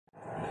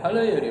Hello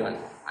everyone,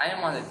 I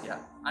am Aditya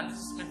and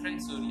this is my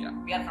friend Surya.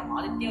 We are from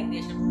Aditya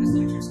Desham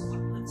Residential School,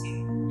 Kochi.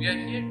 We are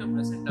here to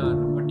present our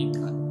robotic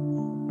car.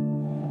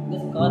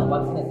 This car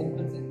works in a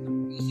simple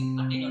system using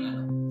Arduino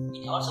Nano.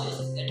 It also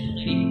uses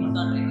L298N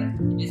Motor Driver.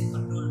 It is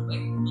controlled by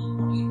Bluetooth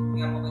module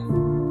via mobile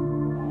phone.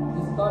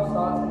 This car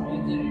solves a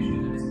major issue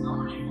that is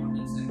commonly found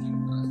in circuit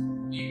cars.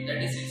 That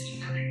is its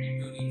inability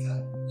to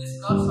recharge. This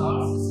car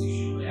solves this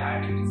issue by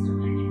adding its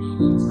ability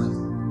to recharge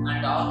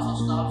and also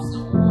stops the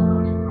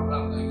overloading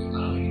problem by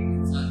allowing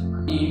recharge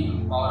and the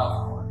power of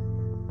power.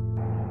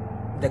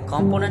 The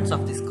components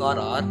of this car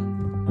are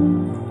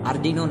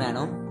Arduino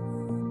Nano,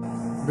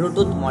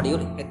 Bluetooth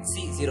module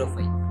HC-05,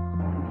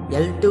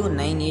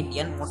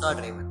 L298N Motor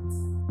Driver,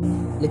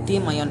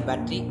 lithium-ion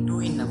battery 2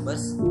 in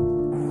numbers,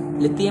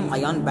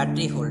 lithium-ion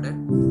battery holder,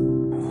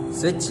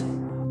 switch,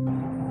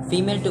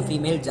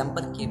 female-to-female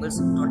jumper cables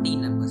 20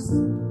 in numbers,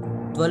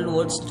 12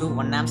 volts to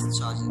 1 amps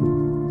charger,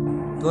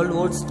 12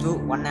 volts to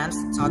 1 amps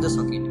charger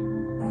socket,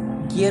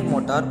 gear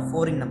motor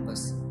 4 in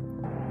numbers,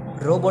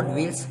 robot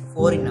wheels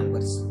 4 in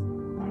numbers,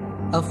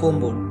 a foam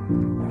board.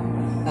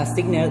 A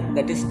signal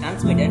that is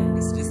transmitted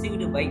is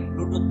received by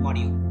Bluetooth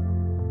module,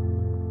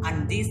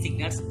 and these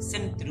signals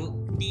sent through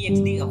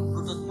TXD of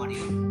Bluetooth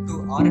module to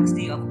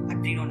RXD of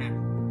Arduino Nano.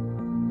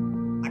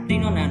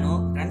 Arduino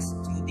Nano runs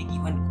through the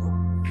given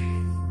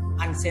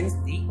code and sends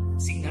the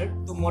signal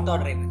to motor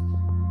driver.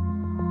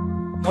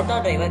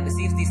 Motor driver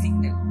receives the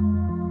signal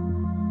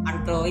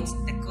and provides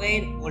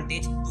required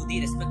voltage to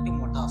the respective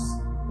motors.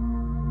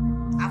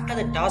 After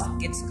the task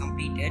gets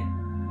completed,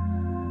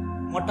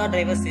 motor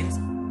driver sends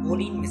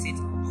Boolean message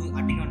to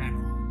Arduino Nano.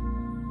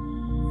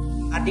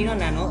 Arduino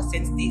Nano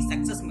sends the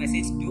success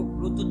message to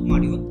Bluetooth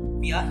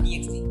module via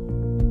TXD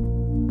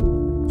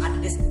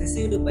and it is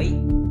received by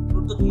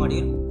Bluetooth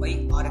module by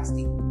RXD.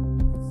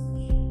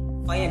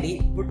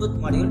 Finally, Bluetooth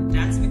module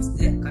transmits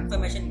the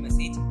confirmation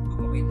message to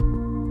mobile.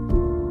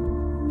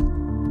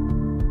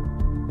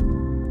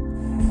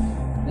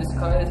 This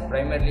car is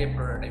primarily a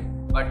prototype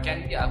but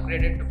can be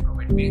upgraded to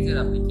provide major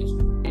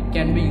applications. It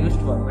can be used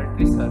for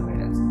military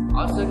surveillance,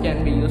 also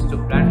can be used to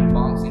plant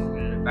bombs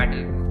in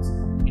battlefields.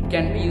 It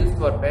can be used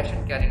for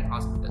patient care in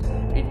hospitals.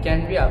 It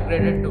can be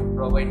upgraded to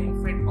provide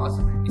infinite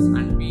possibilities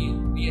and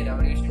be a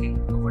revolution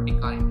in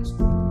robotic car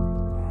industry.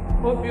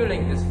 Hope you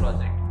like this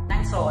project.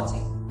 Thanks for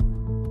watching.